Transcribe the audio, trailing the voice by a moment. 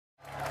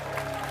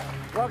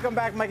Welcome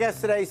back. My guests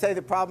today say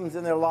the problems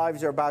in their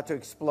lives are about to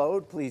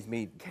explode. Please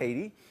meet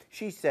Katie.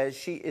 She says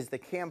she is the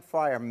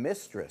campfire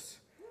mistress.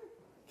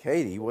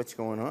 Katie, what's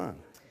going on?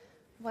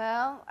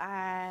 Well,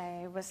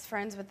 I was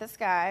friends with this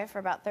guy for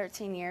about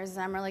 13 years.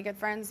 I'm really good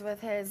friends with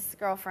his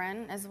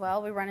girlfriend as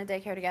well. We run a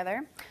daycare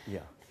together.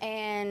 Yeah.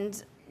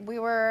 And we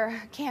were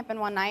camping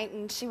one night,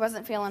 and she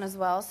wasn't feeling as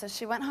well, so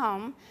she went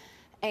home,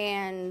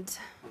 and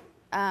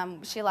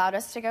she allowed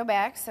us to go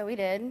back, so we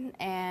did.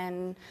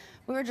 And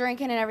we were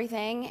drinking and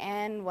everything,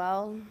 and,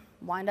 well,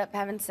 wind up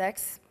having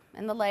sex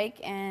in the lake.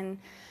 And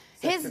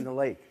Sex in the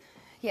lake?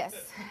 Yes,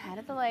 had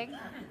at the lake,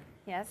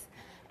 yes.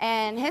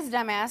 And his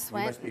dumbass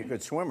went. You must be a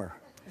good swimmer.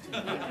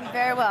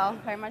 Very well,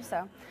 very much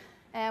so.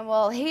 And,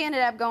 well, he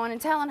ended up going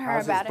and telling her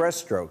about it. How's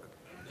his breaststroke?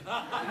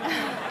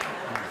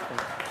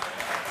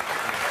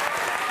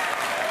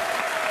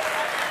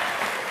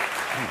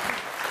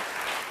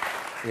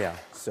 Yeah,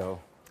 so.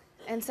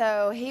 And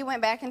so he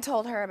went back and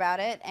told her about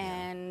it,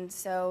 and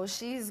so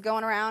she's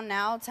going around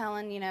now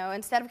telling, you know,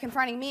 instead of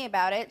confronting me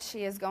about it,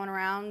 she is going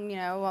around, you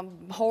know,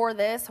 whore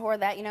this, whore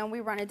that, you know,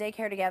 we run a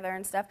daycare together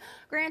and stuff.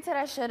 Granted,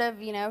 I should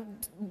have, you know,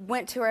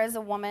 went to her as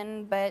a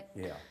woman, but,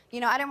 you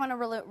know, I didn't want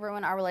to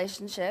ruin our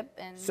relationship.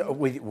 And so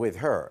with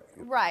her?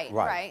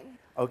 Right.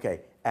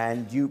 Okay,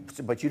 and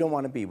but you don't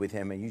want to be with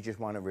him, and you just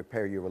want to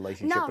repair your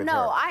relationship with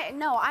her.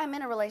 No, I'm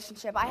in a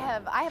relationship. I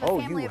have a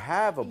family. Oh, you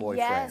have a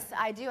boyfriend? Yes,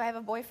 I do. I have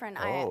a boyfriend.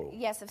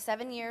 Yes, of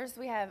 7 years.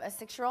 We have a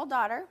 6-year-old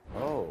daughter.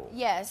 Oh.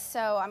 Yes,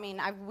 so I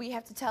mean, we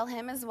have to tell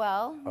him as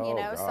well. You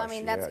know, gosh, so I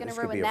mean, that's going to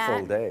ruin could be that. a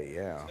full day,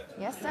 yeah.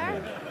 Yes,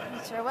 sir.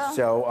 Sure will.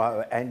 So,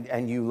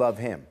 and you love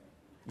him?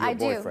 Your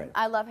boyfriend.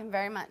 I love him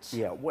very much.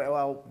 Yeah.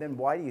 Well, then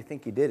why do you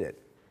think you did it?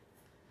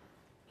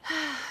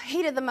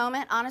 Heat of the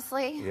moment,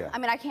 honestly. Yeah. I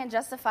mean, I can't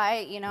justify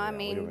it, you know. I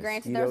mean,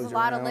 granted, there's a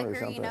lot of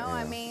liquor, you know.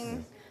 I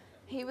mean,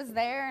 he was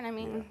there, and I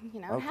mean, you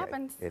know, it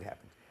happens. It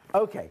happens.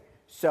 Okay.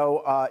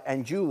 So,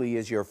 and Julie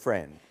is your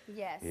friend.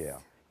 Yes. Yeah.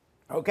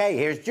 Okay,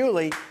 here's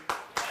Julie.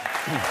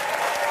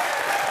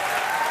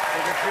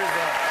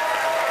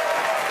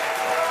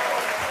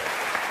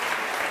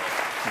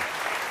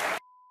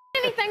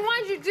 Anything?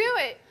 Why'd you do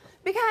it?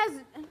 Because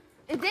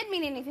it didn't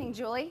mean anything,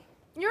 Julie.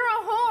 You're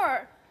a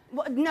whore.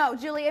 Well, no,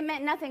 Julie, it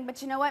meant nothing,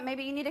 but you know what?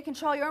 Maybe you need to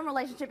control your own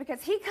relationship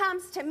because he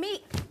comes to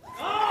me.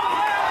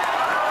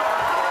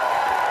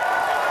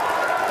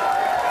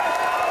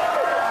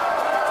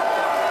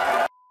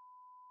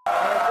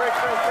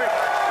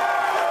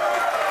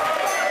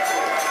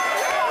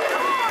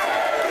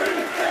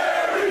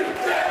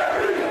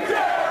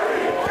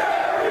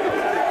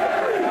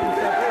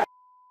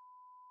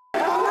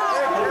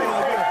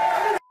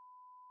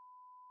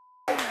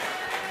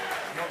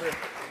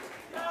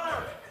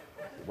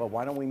 Well,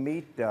 why don't we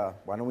meet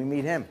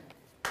him?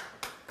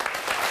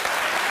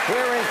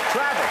 Here is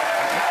Travis.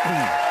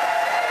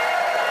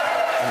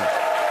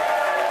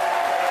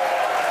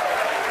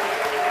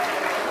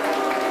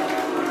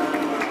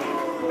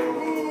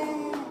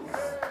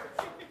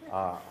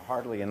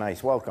 Hardly a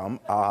nice welcome.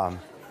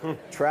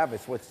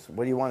 Travis, what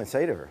do you want to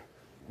say to her?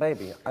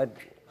 Baby, I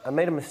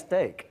made a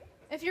mistake.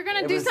 If you're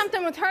gonna do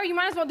something with her, you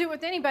might as well do it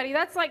with anybody.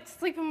 That's like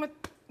sleeping with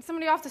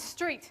somebody off the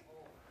street.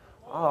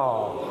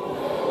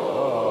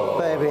 Oh,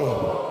 baby,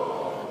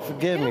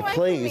 forgive me,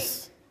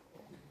 please.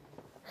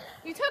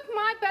 You took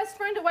my best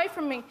friend away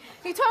from me.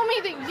 You told me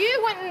that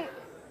you wouldn't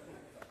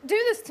do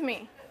this to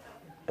me.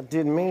 I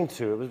didn't mean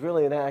to. It was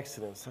really an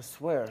accident, I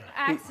swear.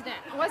 Accident.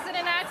 Was it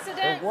an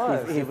accident? It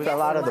was. He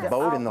fell out of the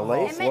boat in the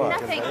lake. It meant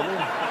nothing. It was an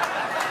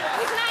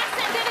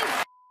accident, didn't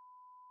it?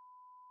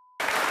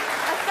 A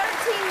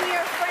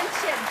 13-year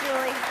friendship,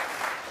 Julie.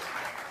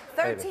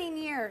 13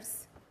 years.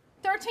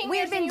 13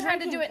 years and you had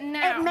to do it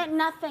now. It meant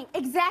nothing.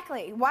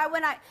 Exactly. Why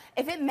would I?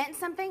 If it meant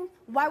something,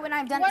 why wouldn't I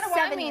have done it 7 years?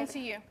 What do I mean to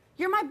you?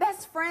 You're my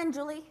best friend,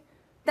 Julie.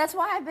 That's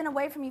why I've been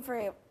away from you for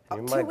 2 weeks.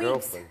 You're my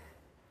girlfriend.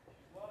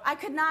 I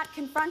could not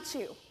confront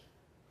you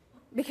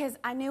because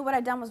I knew what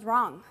I'd done was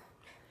wrong.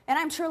 And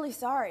I'm truly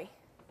sorry.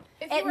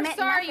 If you were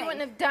sorry, you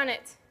wouldn't have done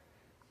it.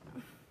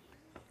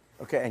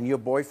 Okay, and your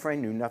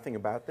boyfriend knew nothing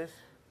about this?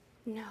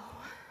 No.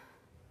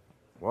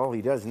 Well,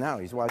 he does now.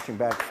 He's watching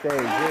backstage.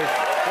 Here's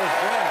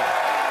Brandon.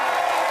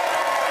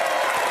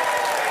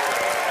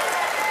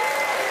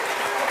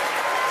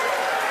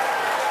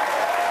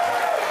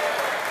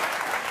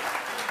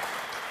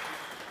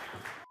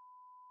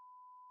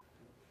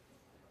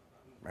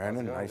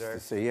 Brandon, nice to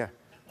see you.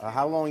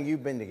 How long you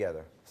been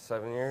together?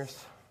 7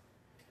 years.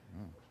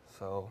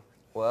 So,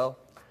 well,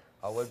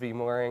 I would be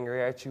more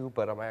angry at you,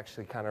 but I'm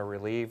actually kind of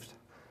relieved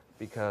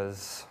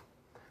because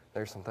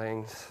there's some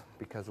things,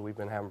 because we've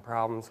been having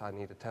problems, I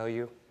need to tell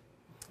you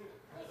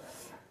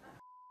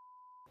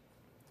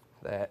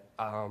that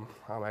I'm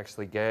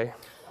actually gay.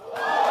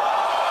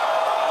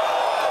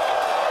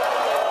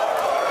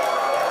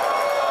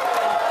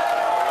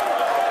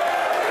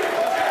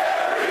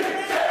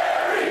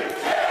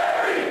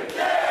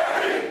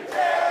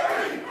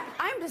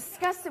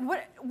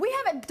 What? We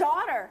have a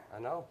daughter. I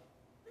know.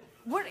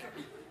 What?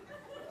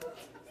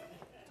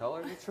 Tell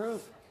her the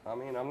truth. I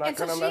mean, I'm not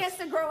gonna mess. And so she has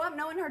to grow up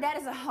knowing her dad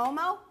is a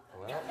homo?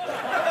 Well, he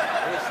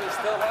should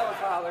still have a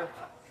father.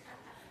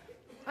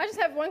 I just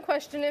have one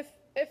question.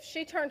 If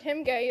she turned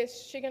him gay,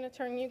 is she going to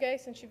turn you gay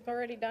since you've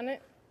already done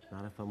it?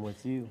 Not if I'm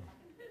with you.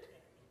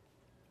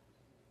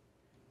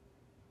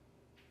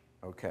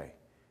 Okay.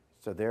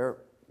 So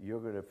you're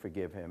going to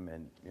forgive him,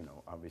 and, you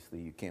know, obviously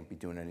you can't be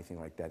doing anything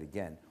like that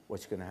again.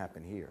 What's going to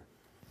happen here?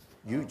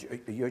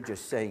 You're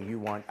just saying you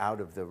want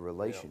out of the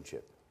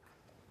relationship.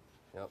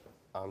 Yep,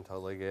 I'm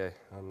totally gay.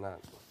 I'm not.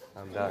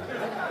 I'm done.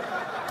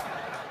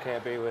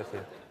 Can't be with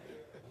you.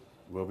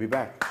 We'll be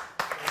back.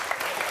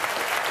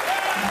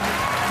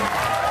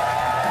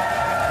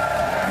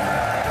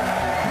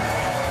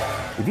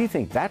 If you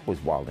think that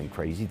was wild and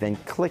crazy, then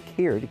click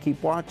here to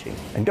keep watching.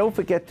 And don't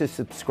forget to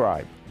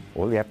subscribe.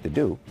 All you have to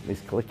do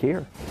is click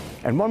here.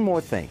 And one more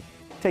thing,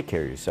 take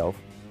care of yourself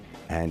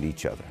and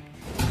each other.